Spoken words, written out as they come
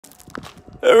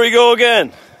There we go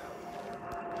again.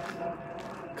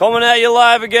 Coming at you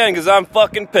live again because I'm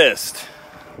fucking pissed.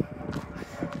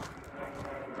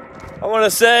 I want to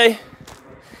say,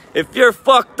 if you're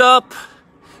fucked up,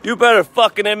 you better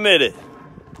fucking admit it.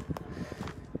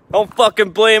 Don't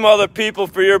fucking blame other people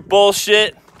for your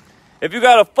bullshit. If you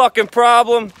got a fucking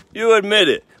problem, you admit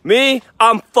it. Me,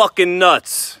 I'm fucking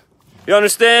nuts. You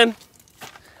understand?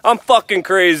 I'm fucking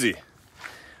crazy.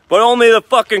 But only the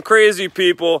fucking crazy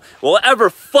people will ever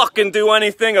fucking do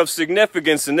anything of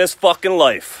significance in this fucking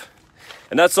life.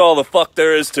 And that's all the fuck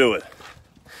there is to it.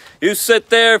 You sit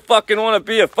there, fucking want to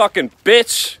be a fucking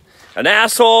bitch, an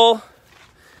asshole,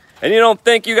 and you don't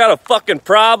think you got a fucking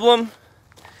problem?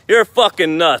 You're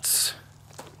fucking nuts.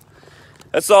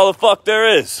 That's all the fuck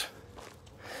there is.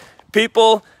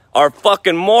 People are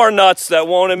fucking more nuts that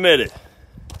won't admit it.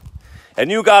 And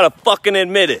you gotta fucking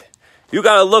admit it. You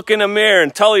gotta look in the mirror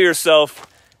and tell yourself,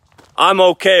 I'm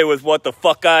okay with what the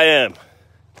fuck I am.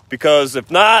 Because if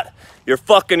not, you're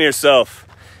fucking yourself.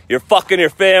 You're fucking your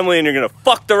family and you're gonna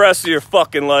fuck the rest of your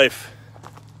fucking life.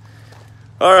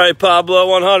 All right, Pablo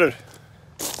 100.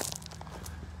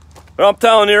 But I'm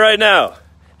telling you right now,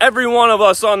 every one of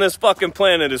us on this fucking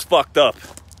planet is fucked up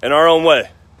in our own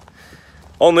way.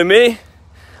 Only me,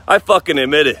 I fucking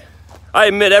admit it. I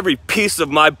admit every piece of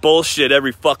my bullshit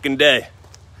every fucking day.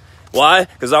 Why?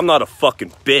 Because I'm not a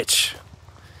fucking bitch.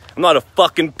 I'm not a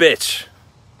fucking bitch.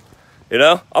 You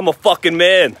know? I'm a fucking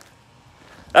man.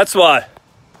 That's why.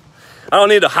 I don't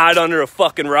need to hide under a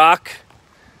fucking rock.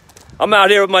 I'm out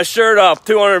here with my shirt off,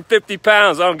 250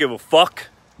 pounds. I don't give a fuck.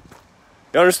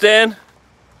 You understand?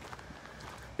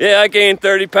 Yeah, I gained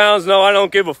 30 pounds. No, I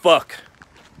don't give a fuck.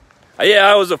 Yeah,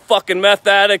 I was a fucking meth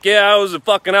addict. Yeah, I was a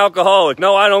fucking alcoholic.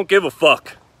 No, I don't give a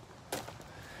fuck.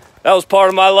 That was part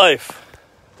of my life.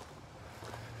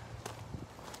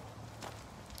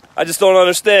 I just don't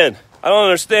understand. I don't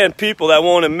understand people that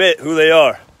won't admit who they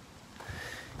are.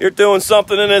 You're doing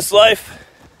something in this life,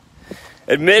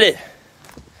 admit it.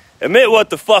 Admit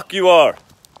what the fuck you are.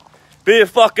 Be a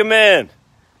fucking man.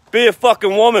 Be a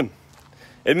fucking woman.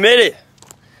 Admit it.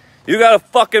 You got a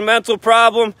fucking mental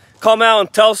problem, come out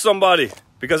and tell somebody.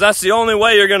 Because that's the only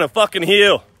way you're gonna fucking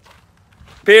heal.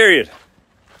 Period.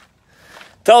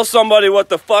 Tell somebody what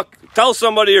the fuck, tell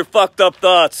somebody your fucked up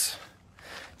thoughts.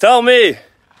 Tell me.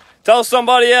 Tell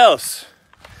somebody else.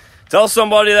 Tell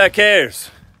somebody that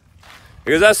cares.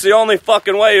 Because that's the only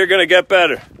fucking way you're gonna get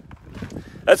better.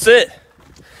 That's it.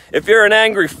 If you're an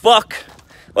angry fuck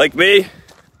like me,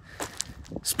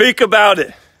 speak about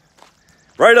it.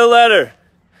 Write a letter,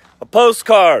 a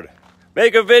postcard,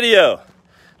 make a video.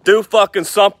 Do fucking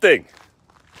something.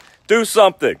 Do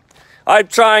something. I'm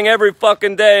trying every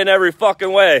fucking day in every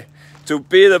fucking way to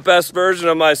be the best version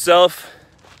of myself.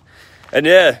 And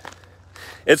yeah,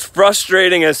 it's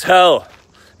frustrating as hell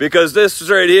because this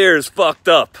right here is fucked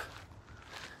up.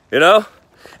 You know?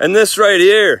 And this right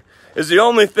here is the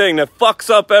only thing that fucks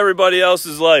up everybody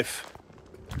else's life.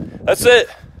 That's it.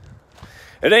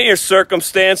 It ain't your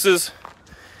circumstances.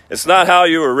 It's not how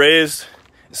you were raised.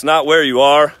 It's not where you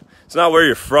are. It's not where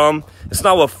you're from. It's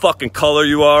not what fucking color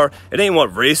you are. It ain't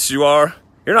what race you are.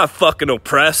 You're not fucking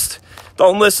oppressed.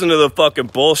 Don't listen to the fucking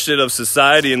bullshit of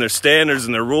society and their standards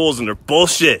and their rules and their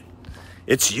bullshit.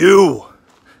 It's you.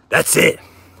 That's it.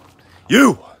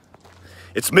 You.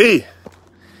 It's me.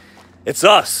 It's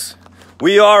us.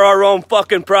 We are our own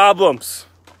fucking problems.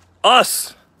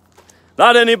 Us.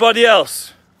 Not anybody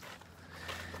else.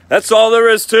 That's all there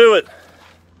is to it.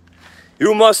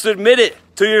 You must admit it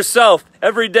to yourself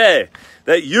every day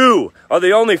that you are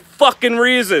the only fucking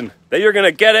reason that you're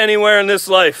gonna get anywhere in this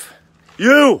life.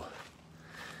 You.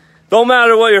 Don't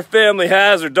matter what your family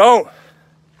has or don't.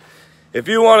 If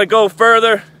you want to go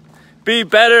further, be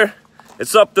better,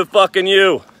 it's up to fucking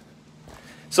you.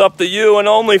 It's up to you and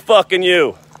only fucking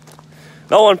you.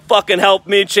 No one fucking helped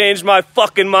me change my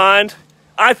fucking mind.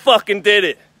 I fucking did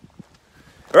it.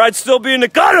 Or I'd still be in the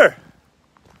gutter.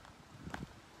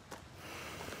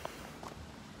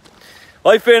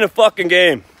 Life ain't a fucking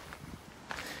game.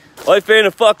 Life ain't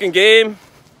a fucking game.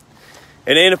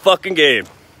 It ain't a fucking game.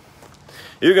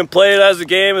 You can play it as a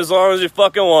game as long as you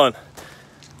fucking want.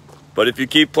 But if you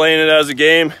keep playing it as a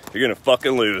game, you're gonna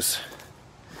fucking lose.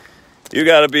 You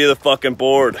gotta be the fucking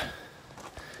board.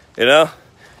 You know?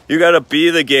 You gotta be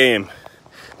the game.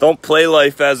 Don't play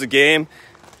life as a game.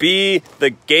 Be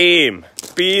the game.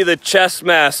 Be the chess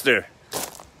master.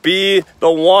 Be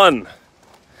the one.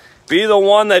 Be the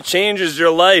one that changes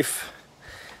your life.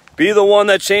 Be the one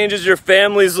that changes your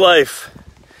family's life.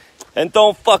 And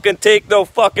don't fucking take no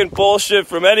fucking bullshit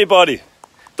from anybody.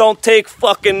 Don't take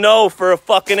fucking no for a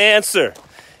fucking answer.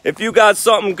 If you got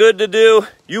something good to do,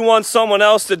 you want someone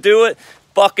else to do it,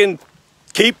 fucking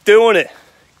keep doing it.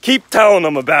 Keep telling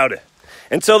them about it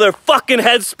until their fucking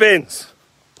head spins.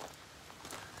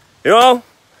 You know?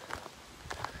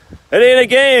 It ain't a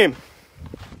game.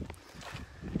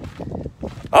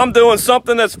 I'm doing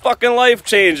something that's fucking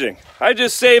life-changing. I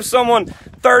just saved someone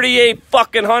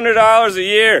 $3,800 a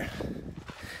year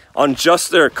on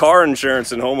just their car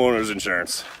insurance and homeowners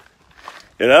insurance.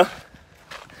 You know?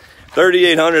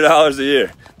 $3,800 a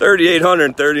year.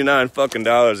 $3,839 fucking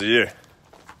dollars a year.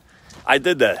 I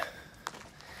did that.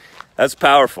 That's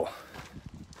powerful.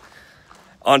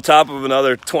 On top of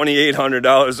another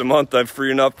 $2,800 a month I'm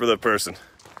freeing up for the person.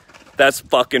 That's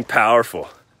fucking powerful.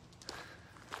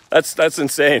 That's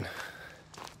insane.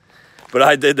 But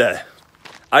I did that.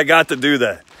 I got to do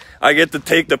that. I get to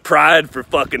take the pride for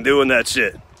fucking doing that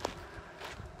shit.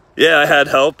 Yeah, I had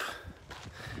help.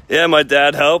 Yeah, my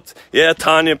dad helped. Yeah,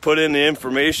 Tanya put in the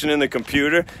information in the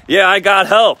computer. Yeah, I got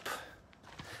help.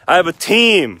 I have a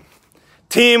team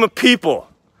of people.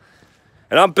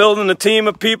 And I'm building a team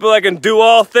of people that can do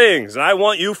all things. And I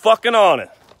want you fucking on it.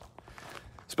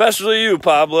 Especially you,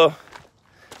 Pablo.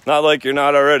 Not like you're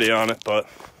not already on it, but...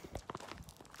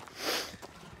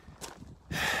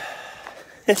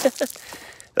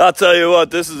 I'll tell you what,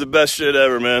 this is the best shit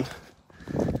ever, man.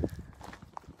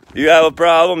 You have a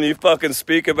problem, you fucking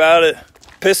speak about it,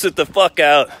 piss it the fuck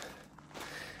out.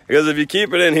 Because if you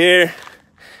keep it in here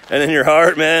and in your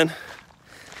heart, man,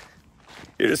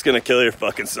 you're just gonna kill your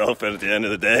fucking self, and at the end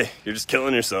of the day, you're just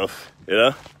killing yourself, you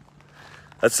know?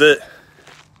 That's it.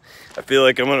 I feel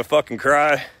like I'm gonna fucking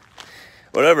cry.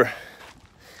 Whatever.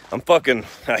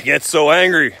 I get so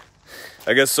angry.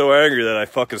 I get so angry that I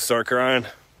fucking start crying.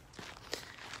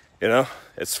 You know?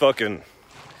 It's fucking...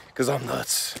 Because I'm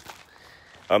nuts.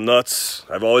 I'm nuts.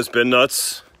 I've always been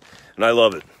nuts. And I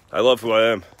love it. I love who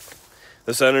I am.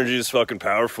 This energy is fucking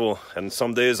powerful. And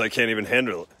some days I can't even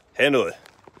handle it.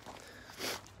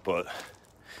 But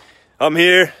I'm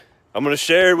here. I'm going to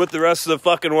share it with the rest of the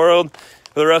fucking world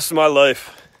for the rest of my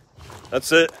life.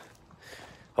 That's it.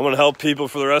 I'm going to help people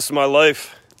for the rest of my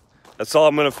life. That's all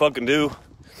I'm going to fucking do.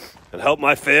 And help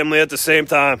my family at the same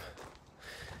time.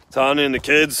 Tanya and the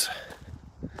kids.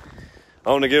 I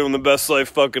want to give them the best life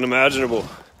fucking imaginable.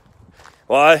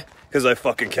 Why? Because I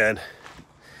fucking can.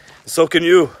 So can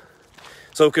you.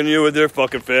 So can you with your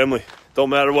fucking family. Don't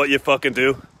matter what you fucking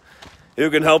do. You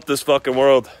can help this fucking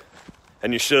world.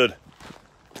 And you should.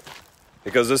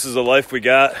 Because this is the life we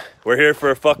got. We're here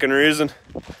for a fucking reason.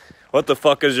 What the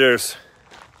fuck is yours?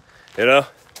 You know?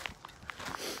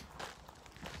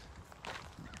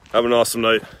 Have an awesome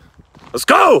night. Let's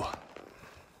go!